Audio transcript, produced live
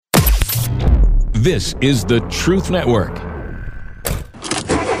This is the Truth Network.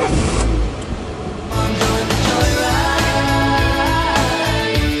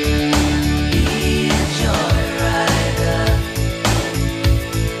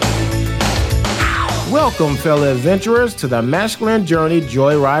 Welcome, fellow adventurers, to the Masculine Journey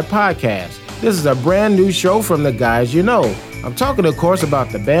Joyride podcast. This is a brand new show from the guys you know. I'm talking, of course, about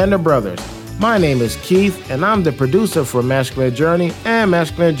the Band of Brothers. My name is Keith, and I'm the producer for Masculine Journey and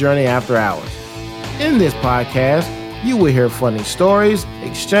Masculine Journey After Hours. In this podcast, you will hear funny stories,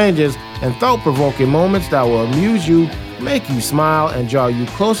 exchanges, and thought-provoking moments that will amuse you, make you smile, and draw you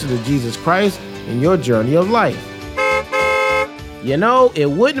closer to Jesus Christ in your journey of life. You know,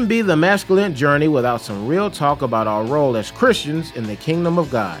 it wouldn't be the Masculine Journey without some real talk about our role as Christians in the kingdom of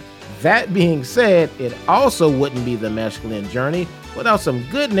God. That being said, it also wouldn't be the Masculine Journey without some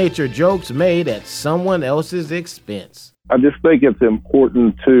good-natured jokes made at someone else's expense. I just think it's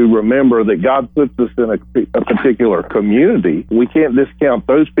important to remember that God puts us in a particular community. We can't discount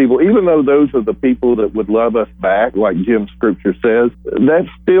those people, even though those are the people that would love us back, like Jim's scripture says. That's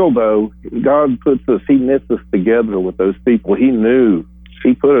still, though, God puts us, He knits us together with those people. He knew.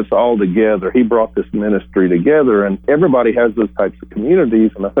 He put us all together. He brought this ministry together, and everybody has those types of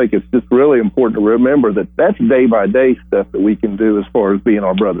communities, and I think it's just really important to remember that that's day-by-day stuff that we can do as far as being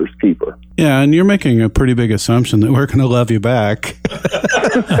our brother's keeper. Yeah, and you're making a pretty big assumption that we're going to love you back.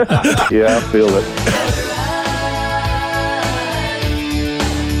 Yeah, I feel it.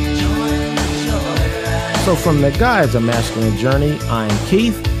 So from the guys of Masculine Journey, I'm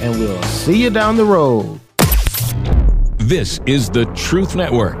Keith, and we'll see you down the road. This is the Truth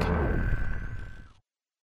Network.